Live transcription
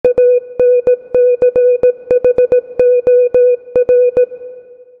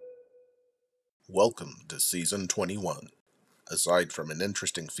welcome to Season 21. Aside from an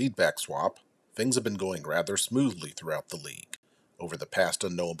interesting feedback swap, things have been going rather smoothly throughout the league. Over the past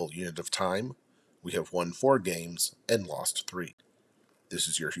unknowable unit of time, we have won 4 games and lost 3. This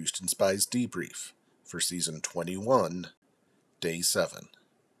is your Houston Spies debrief for Season 21, Day 7.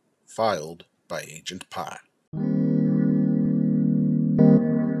 Filed by Agent Pi.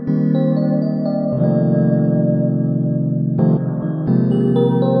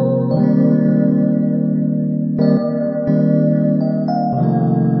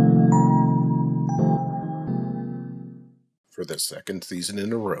 For the second season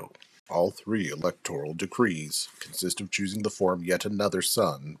in a row, all 3 electoral decrees consist of choosing the form yet another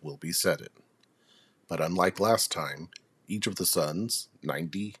sun will be set in. But unlike last time, each of the suns,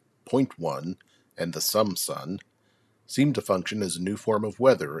 90, 0.1, and the sum sun, seem to function as a new form of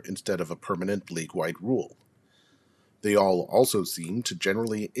weather instead of a permanent league-wide rule. They all also seem to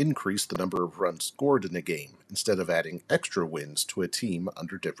generally increase the number of runs scored in a game instead of adding extra wins to a team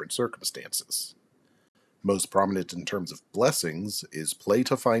under different circumstances. Most prominent in terms of blessings is Play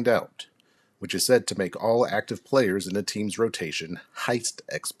to Find Out, which is said to make all active players in a team's rotation heist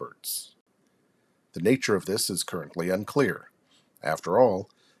experts. The nature of this is currently unclear. After all,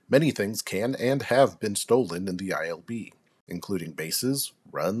 many things can and have been stolen in the ILB, including bases,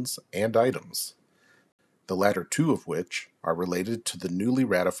 runs, and items. The latter 2 of which are related to the newly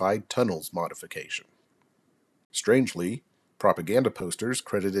ratified Tunnels modification. Strangely, propaganda posters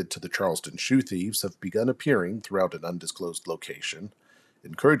credited to the Charleston Shoe Thieves have begun appearing throughout an undisclosed location,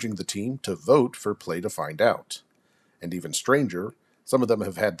 encouraging the team to vote for Play to Find Out. And even stranger, some of them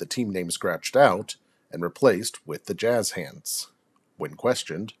have had the team name scratched out and replaced with the Jazz Hands. When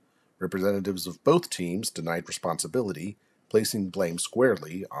questioned, representatives of both teams denied responsibility, placing blame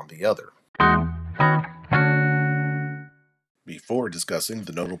squarely on the other. Before discussing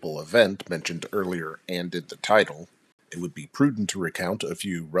the notable event mentioned earlier and in the title, it would be prudent to recount a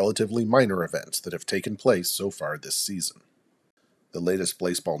few relatively minor events that have taken place so far this season. The latest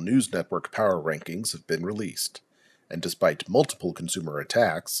Baseball News Network power rankings have been released, and despite multiple consumer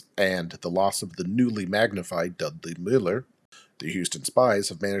attacks and the loss of the newly magnified Dudley Miller, the Houston Spies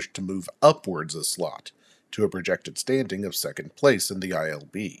have managed to move upwards a slot to a projected standing of second place in the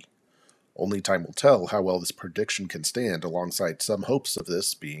ILB. Only time will tell how well this prediction can stand alongside some hopes of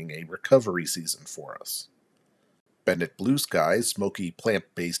this being a recovery season for us. Bennett Blue Sky's smoky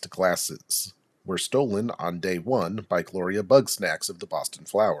plant-based glasses were stolen on day 1 by Gloria Bugsnax of the Boston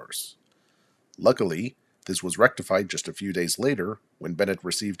Flowers. Luckily, this was rectified just a few days later when Bennett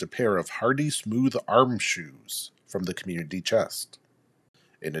received a pair of Hardy Smooth Arm Shoes from the community chest.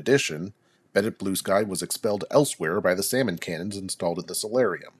 In addition, Bennett Blue Sky was expelled elsewhere by the salmon cannons installed in the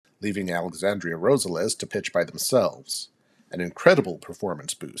solarium, leaving Alexandria Rosales to pitch by themselves, an incredible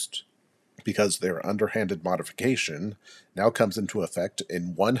performance boost, because their underhanded modification now comes into effect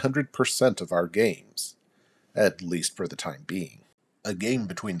in 100% of our games, at least for the time being. A game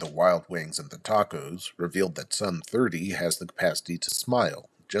between the Wild Wings and the Tacos revealed that Sun 30 has the capacity to smile,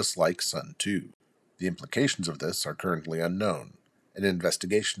 just like Sun 2. The implications of this are currently unknown. An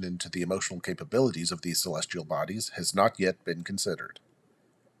investigation into the emotional capabilities of these celestial bodies has not yet been considered.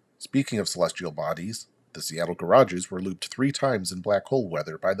 Speaking of celestial bodies, the Seattle garages were looped 3 times in black hole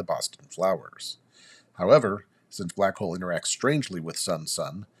weather by the Boston Flowers. However, since black hole interacts strangely with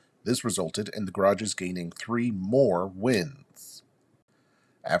Sun, this resulted in the garages gaining 3 more wins.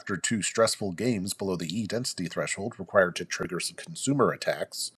 After 2 stressful games below the E-density threshold required to trigger some consumer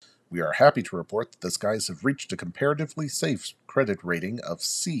attacks, we are happy to report that the Skies have reached a comparatively safe credit rating of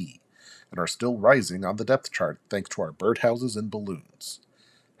C, and are still rising on the depth chart thanks to our birdhouses and balloons.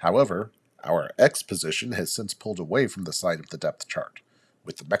 However, our X position has since pulled away from the side of the depth chart,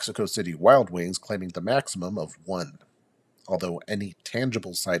 with the Mexico City Wild Wings claiming the maximum of 1, although any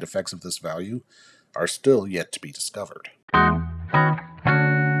tangible side effects of this value are still yet to be discovered.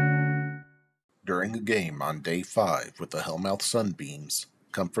 During a game on Day 5 with the Hellmouth Sunbeams,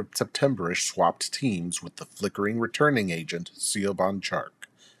 Comfort Septemberish swapped teams with the flickering returning agent Siobhan Chark,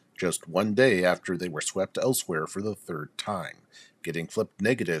 just 1 day after they were swept elsewhere for the 3rd time, getting flipped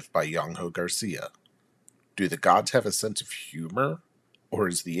negative by Yongho Garcia. Do the gods have a sense of humor? Or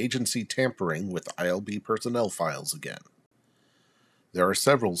is the agency tampering with ILB personnel files again? There are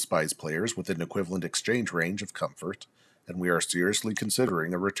several Spies players with an equivalent exchange range of Comfort, and we are seriously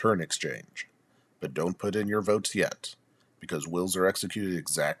considering a return exchange. But don't put in your votes yet. Because wills are executed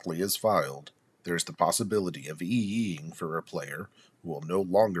exactly as filed, there is the possibility of EEing for a player who will no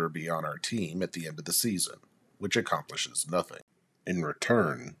longer be on our team at the end of the season, which accomplishes nothing. In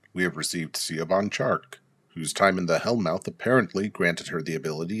return, we have received Siobhan Chark, whose time in the Hellmouth apparently granted her the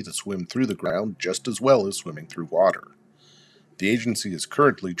ability to swim through the ground just as well as swimming through water. The agency is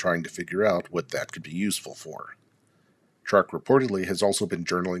currently trying to figure out what that could be useful for. Truk reportedly has also been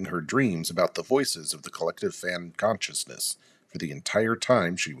journaling her dreams about the voices of the collective fan consciousness for the entire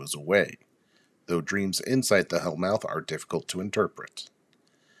time she was away, though dreams inside the Hellmouth are difficult to interpret.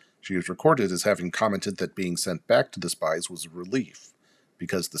 She is recorded as having commented that being sent back to the spies was a relief,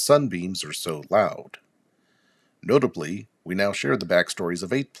 because the sunbeams are so loud. Notably, we now share the backstories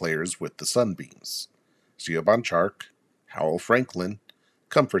of 8 players with the sunbeams: Siobhan Chark, Howell Franklin,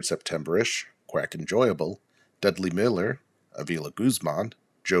 Comfort Septemberish, Quack Enjoyable, Dudley Miller, Avila Guzman,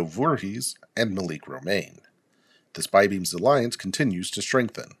 Joe Voorhees, and Malik Romaine. The Spybeams alliance continues to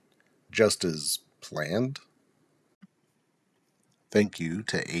strengthen, just as planned. Thank you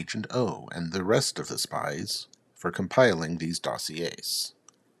to Agent O and the rest of the spies for compiling these dossiers.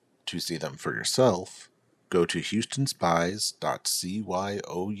 To see them for yourself, go to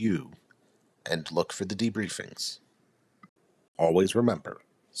houstonspies.cyu and look for the debriefings. Always remember,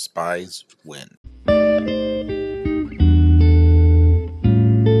 spies win.